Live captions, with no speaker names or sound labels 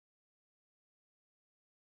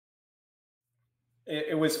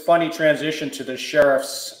it was funny transition to the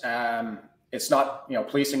sheriffs. It's not,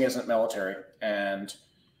 policing isn't military, and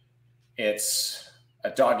it's a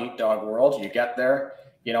dog eat dog world. You get there,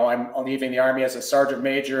 I'm leaving the Army as a sergeant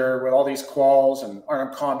major with all these quals and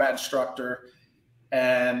armed combat instructor.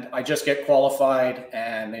 And I just get qualified,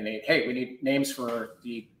 and they need, hey, we need names for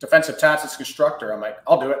the defensive tactics instructor. I'm like,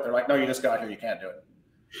 I'll do it. They're like, no, you just got here. You can't do it.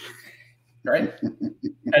 Right.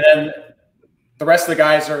 And then the rest of the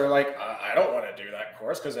guys are like, I don't want to do that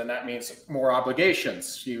course, because then that means more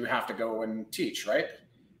obligations. You have to go and teach, right?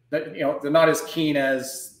 That, they're not as keen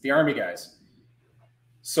as the Army guys.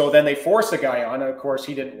 So then they force a guy on, and of course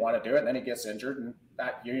he didn't want to do it. And then he gets injured, and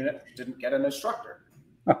that unit didn't get an instructor.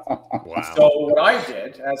 Wow. So what I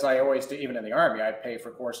did, as I always do, even in the Army, I pay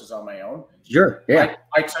for courses on my own. Sure. Yeah.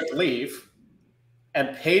 I took leave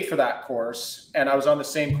and paid for that course, and I was on the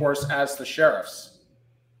same course as the sheriffs.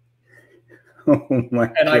 Oh my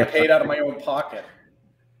and God. I paid out of my own pocket.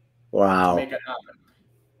 Wow. To make it happen.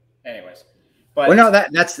 Anyways. But well, no,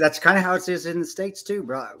 that's kind of how it is in the States too,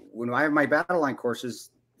 bro. When I have my battle line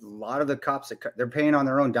courses, a lot of the cops, they're paying on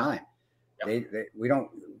their own dime. Yep. We don't,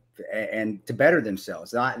 and to better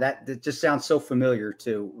themselves. That just sounds so familiar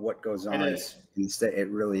to what goes on in the state. It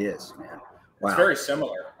really is, man. Wow. It's very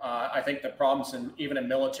similar. I think the problems even in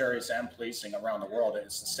militaries and policing around the world,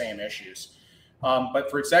 it's the same issues. But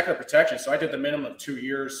for executive protection, so I did the minimum of 2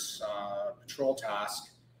 years patrol task,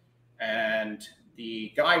 and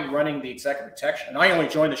the guy running the executive protection, and I only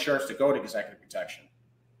joined the sheriffs to go to executive protection.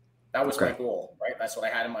 That was my goal, right? That's what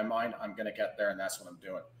I had in my mind. I'm going to get there, and that's what I'm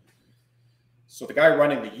doing. So the guy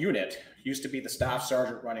running the unit used to be the staff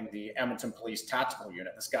sergeant running the Edmonton Police Tactical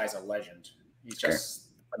Unit. This guy's a legend. He's just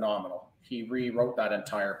phenomenal. He rewrote that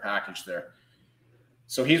entire package there.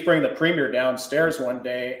 So he's bringing the premier downstairs one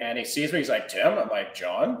day, and he sees me. He's like, Tim. I'm like,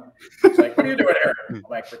 John. He's like, what are you doing here? I'm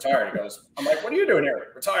like, retired. He goes, I'm like, what are you doing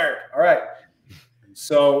here? Retired. All right.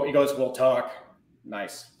 So he goes, we'll talk.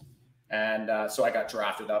 Nice. And so I got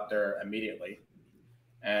drafted up there immediately.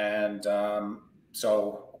 And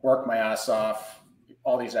so worked my ass off,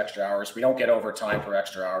 all these extra hours. We don't get overtime for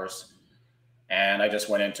extra hours. And I just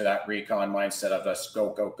went into that recon mindset of us go,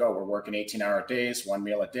 go, go. We're working 18-hour days, 1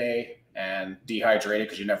 meal a day, and dehydrated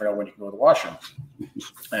because you never know when you can go to the washroom.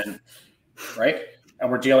 And right. And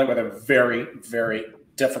we're dealing with a very, very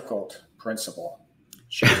difficult principal.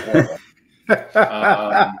 She's horrible.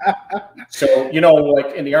 So,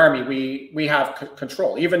 like in the Army, we have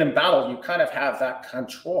control. Even in battle, you kind of have that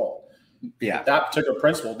control. Yeah. That particular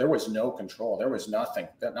principle, there was no control. There was nothing.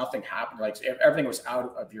 Nothing happened. Like everything was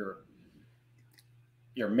out of your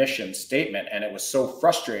mission statement, and it was so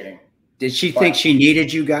frustrating. Did she think she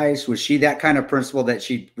needed you guys? Was she that kind of principal that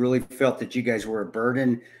she really felt that you guys were a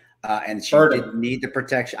burden, and she didn't need the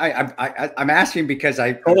protection? I'm asking because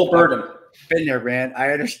total burden. Been there, man.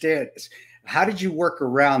 I understand. How did you work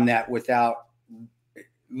around that without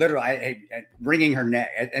literally wringing her neck?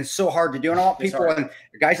 And so hard to do. And all people and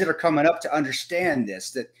the guys that are coming up to understand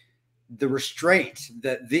this, that the restraint,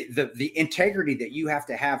 the integrity that you have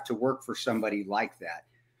to work for somebody like that.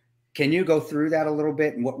 Can you go through that a little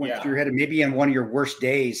bit, and what went through your head? And maybe on one of your worst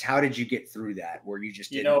days, how did you get through that? Where you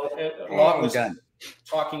just a lot was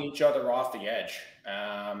talking each other off the edge.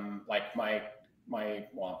 Like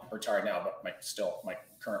well, retired now, but my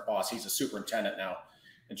current boss, he's a superintendent now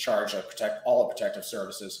in charge of all of protective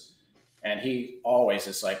services. And he always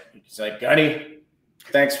is like, he's like, Gunny,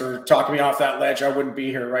 thanks for talking me off that ledge. I wouldn't be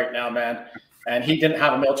here right now, man. And he didn't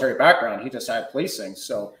have a military background. He just had policing.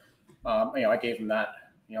 So, I gave him that,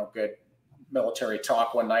 good military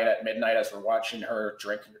talk one night at midnight as we're watching her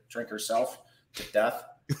drink herself to death.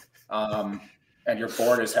 And you're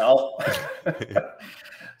bored as hell.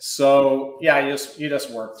 So yeah, you just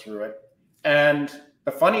work through it. And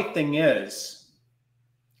the funny thing is,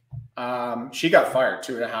 she got fired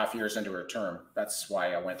 2.5 years into her term. That's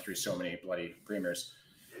why I went through so many bloody premiers.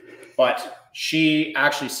 But she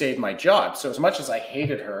actually saved my job. So as much as I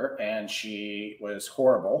hated her and she was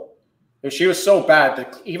horrible, she was so bad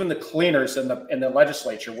that even the cleaners in the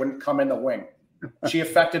legislature wouldn't come in the wing. She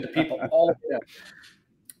affected the people all of them.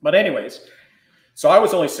 But anyways, so I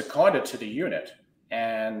was only seconded to the unit.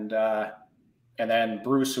 And then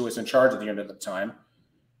Bruce, who was in charge of the unit at the time,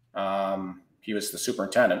 he was the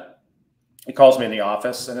superintendent. He calls me in the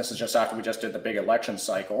office, and this is just after we just did the big election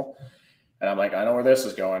cycle. And I'm like, I know where this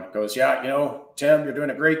is going. He goes, yeah, Tim, you're doing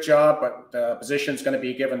a great job, but the position's going to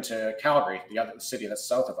be given to Calgary, the other city that's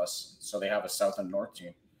south of us. So they have a south and north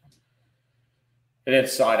team. And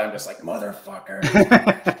inside, I'm just like, motherfucker.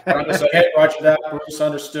 I'm just like, hey, roger that. Bruce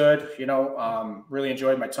understood. Really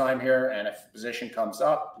enjoyed my time here. And if a position comes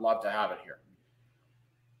up, love to have it here.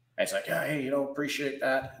 And he's like, yeah, hey, appreciate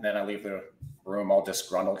that. And then I leave the room all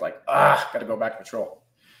disgruntled, like, got to go back to patrol.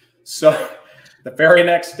 So the very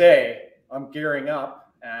next day, I'm gearing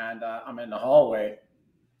up and I'm in the hallway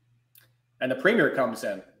and the premier comes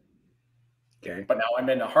in. Okay. But now I'm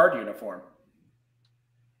in a hard uniform.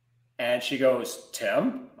 And she goes,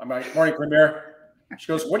 Tim? I'm like, morning, premier. She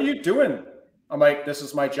goes, what are you doing? I'm like, this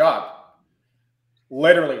is my job.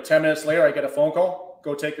 Literally 10 minutes later, I get a phone call.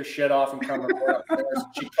 Go take your shit off and come report upstairs.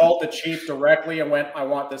 She called the chief directly and went, I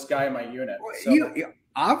want this guy in my unit. So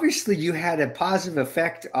obviously you had a positive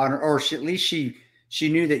effect on her, or at least she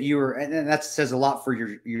knew that you were, and that says a lot for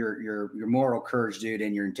your moral courage, dude,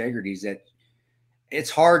 and your integrities. That it's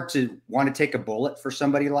hard to want to take a bullet for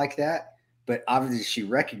somebody like that, but obviously she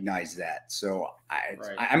recognized that. So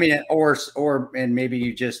I mean, and maybe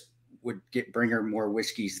you just would bring her more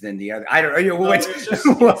whiskeys than the other. I don't know. It's just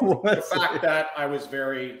the fact that I was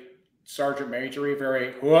very sergeant majory,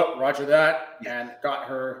 very roger that, and got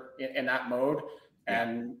her in that mode,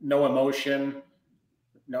 and no emotion,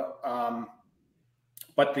 no.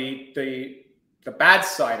 But the bad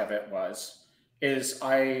side of it is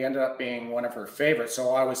I ended up being one of her favorites.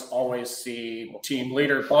 So I was always the team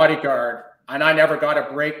leader, bodyguard, and I never got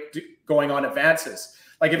a break going on advances.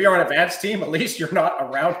 Like if you're on an advance team, at least you're not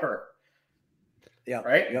around her. Yeah.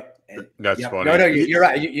 Right. Yep. That's funny. No, you're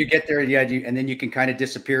right. You get there, and then you can kind of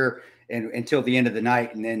disappear until the end of the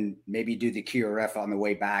night, and then maybe do the QRF on the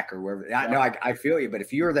way back or wherever. No, I feel you. But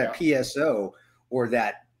if you're that PSO or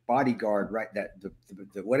that bodyguard, right? That the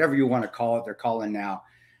whatever you want to call it, they're calling now.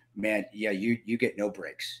 Man, you get no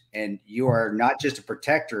breaks, and you are not just a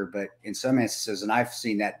protector, but in some instances, and I've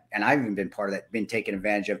seen that, and I've even been part of that, been taken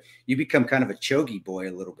advantage of. You become kind of a chogy boy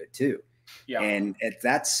a little bit too. Yeah. And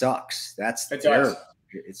that sucks. It terrible.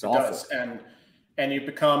 It's awful. And you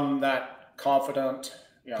become that confident.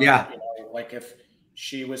 Like if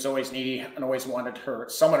she was always needy and always wanted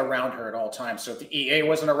someone around her at all times. So if the EA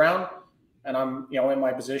wasn't around and I'm, in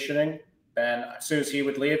my positioning, then as soon as he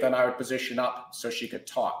would leave, then I would position up so she could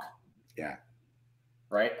talk. Yeah.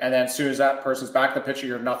 Right. And then as soon as that person's back in the picture,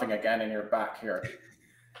 you're nothing again and you're back here.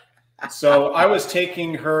 So I was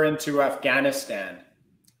taking her into Afghanistan.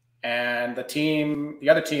 And the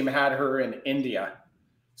other team had her in India.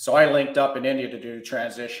 So I linked up in India to do the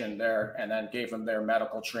transition there and then gave them their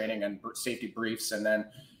medical training and safety briefs. And then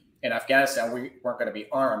in Afghanistan, we weren't going to be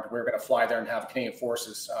armed. We were going to fly there and have Canadian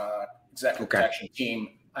Forces executive protection team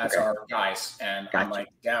as our guys. And I'm like,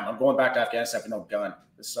 damn, I'm going back to Afghanistan with no gun.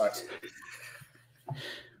 This sucks.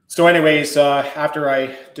 So anyways, after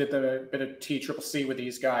I did the bit of TCCC with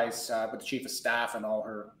these guys, with the chief of staff and all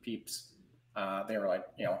her peeps, they were like,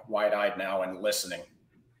 wide-eyed now and listening,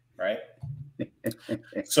 right?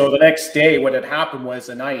 So the next day, what had happened was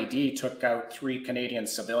an IED took out 3 Canadian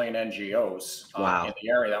civilian NGOs in the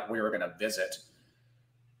area that we were going to visit.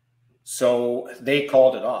 So they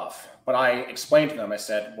called it off. But I explained to them, I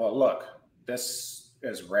said, well, look, this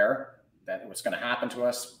is rare, that it was going to happen to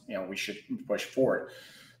us. We should push forward.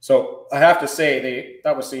 So I have to say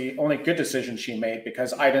that was the only good decision she made,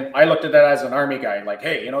 because I looked at that as an Army guy, like,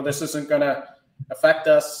 hey, this isn't going to affect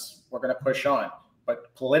us. We're going to push on.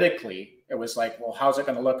 But politically, it was like, well, how's it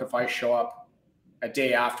going to look if I show up a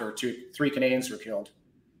day after 3 Canadians were killed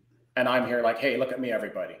and I'm here like, hey, look at me,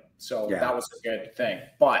 everybody. So that was a good thing.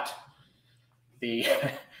 But the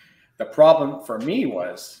problem for me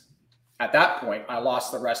was at that point, I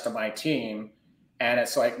lost the rest of my team. And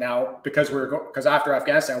it's like now, because after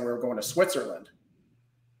Afghanistan, we were going to Switzerland.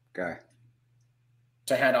 Okay.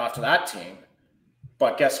 To hand off to that team.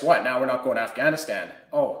 But guess what? Now we're not going to Afghanistan.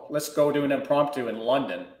 Oh, let's go do an impromptu in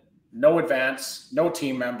London. No advance, no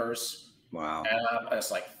team members. Wow. And it's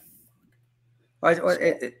like,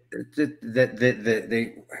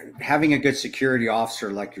 having a good security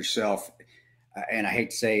officer like yourself, and I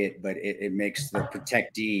hate to say it, but it makes the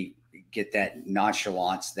protectee get that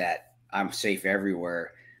nonchalance that I'm safe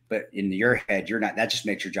everywhere. But in your head, you're not. That just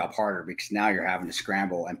makes your job harder, because now you're having to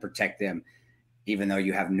scramble and protect them, even though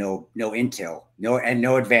you have no intel,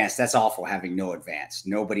 no advance. That's awful, having no advance,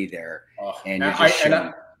 nobody there. And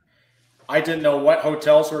I didn't know what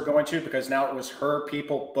hotels we're going to, because now it was her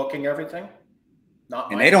people booking everything.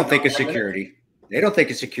 And they don't think of security. They don't think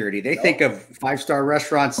of security. They think of 5-star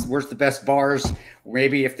restaurants. Where's the best bars?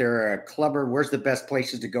 Maybe if they're a clubber, where's the best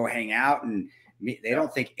places to go hang out? And they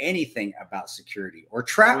don't think anything about security or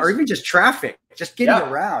even just traffic, just getting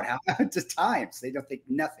around. How to times they don't think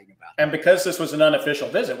nothing about it. And because this was an unofficial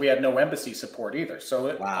visit, we had no embassy support either.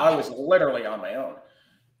 So I was literally on my own.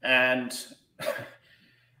 And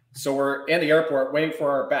so we're in the airport waiting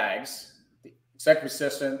for our bags, the executive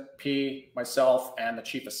assistant, P, myself, and the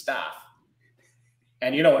chief of staff.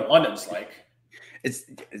 And you know what London's like. It's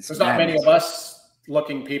There's not many of us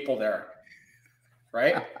looking people there,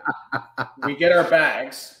 right? We get our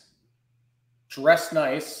bags, dressed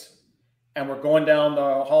nice, and we're going down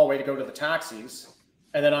the hallway to go to the taxis.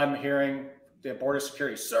 And then I'm hearing the border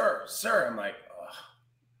security, sir, sir. I'm like, ugh.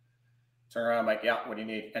 Turn around, I'm like, yeah, what do you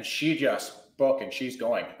need? And she just booked and she's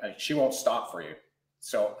going. And she won't stop for you.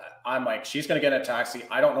 So I'm like, she's going to get in a taxi.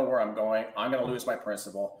 I don't know where I'm going. I'm going to lose my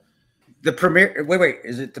principal. The premier, wait,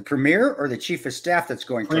 is it the premier or the chief of staff that's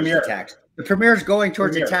going towards the taxi? The premier is going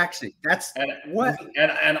towards the taxi. That's what?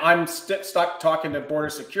 And I'm stuck talking to border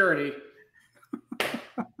security.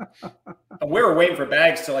 And we were waiting for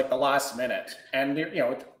bags till like the last minute. And, you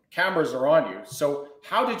know, cameras are on you. So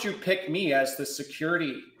how did you pick me as the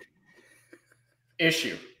security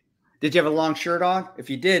issue? Did you have a long shirt on? If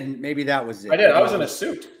you didn't, maybe that was it. I did. I was in a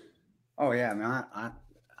suit. Oh, yeah. Man,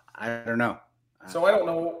 I don't know. So I don't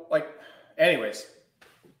know. Like, anyways.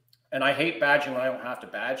 And I hate badging when I don't have to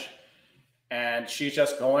badge. And she's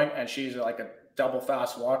just going, and she's like a double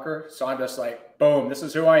fast walker. So I'm just like, boom, this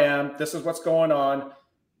is who I am. This is what's going on.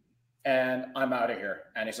 And I'm out of here.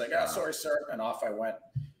 And he's like, oh, sorry, sir. And off I went.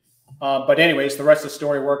 But anyways, the rest of the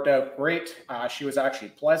story worked out great. She was actually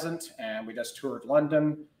pleasant, and we just toured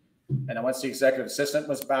London. And then once the executive assistant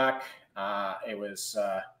was back, it was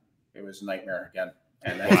a nightmare again.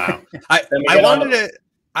 And then, wow.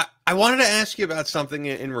 I wanted to ask you about something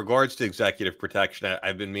in regards to executive protection.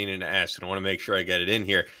 I've been meaning to ask, and I want to make sure I get it in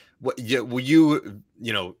here. You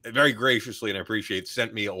know, very graciously, and I appreciate,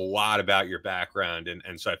 sent me a lot about your background,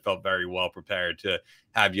 and so I felt very well prepared to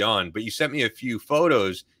have you on. But you sent me a few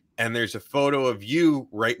photos, and there's a photo of you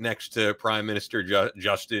right next to Prime Minister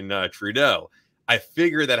Justin Trudeau. I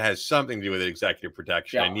figure that has something to do with executive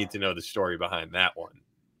protection. Yeah. I need to know the story behind that one.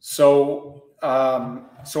 So,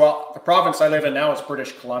 the province I live in now is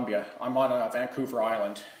British Columbia. I'm on Vancouver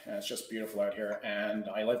Island, and it's just beautiful out here. And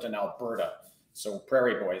I lived in Alberta. So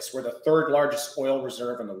Prairie Boys, we're the third largest oil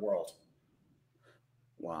reserve in the world.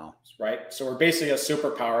 Wow. Right. So we're basically a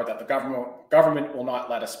superpower that the government will not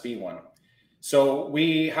let us be one. So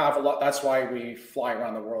we have a lot. That's why we fly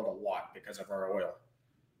around the world a lot, because of our oil.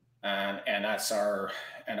 And that's our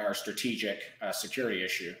strategic security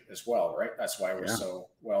issue as well, right? That's why we're so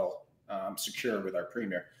well secure with our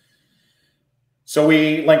premier. So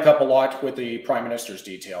we link up a lot with the Prime Minister's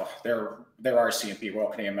detail. They're RCMP,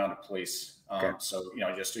 Royal Canadian Mounted Police. So, you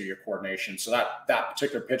know, just do your coordination. So that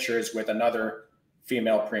particular picture is with another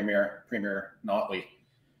female premier, Premier Notley.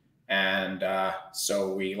 And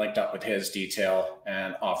so we linked up with his detail,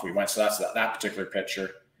 and off we went. So that's that particular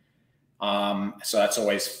picture. So that's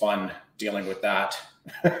always fun dealing with that.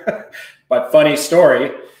 But funny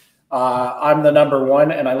story, I'm the number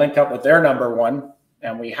one, and I link up with their number one,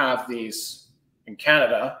 and we have these in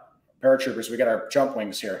Canada, paratroopers. We get our jump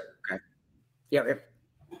wings here. Okay. Yep.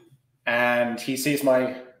 And he sees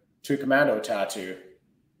my 2 Commando tattoo,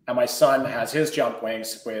 and my son has his jump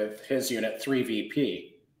wings with his unit 3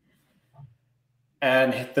 VP.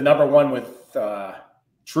 And the number one with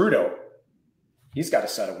Trudeau, he's got a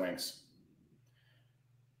set of wings.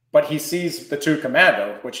 But he sees the 2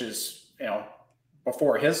 Commando, which is, you know,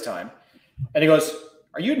 before his time. And he goes,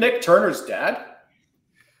 "Are you Nick Turner's dad?"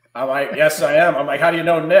 I'm like, "Yes, I am." I'm like, "How do you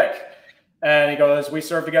know Nick?" And he goes, "We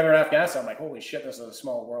served together in Afghanistan." I'm like, "Holy shit, this is a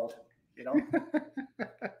small world," you know?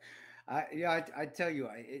 I tell you,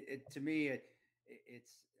 to me,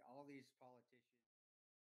 it's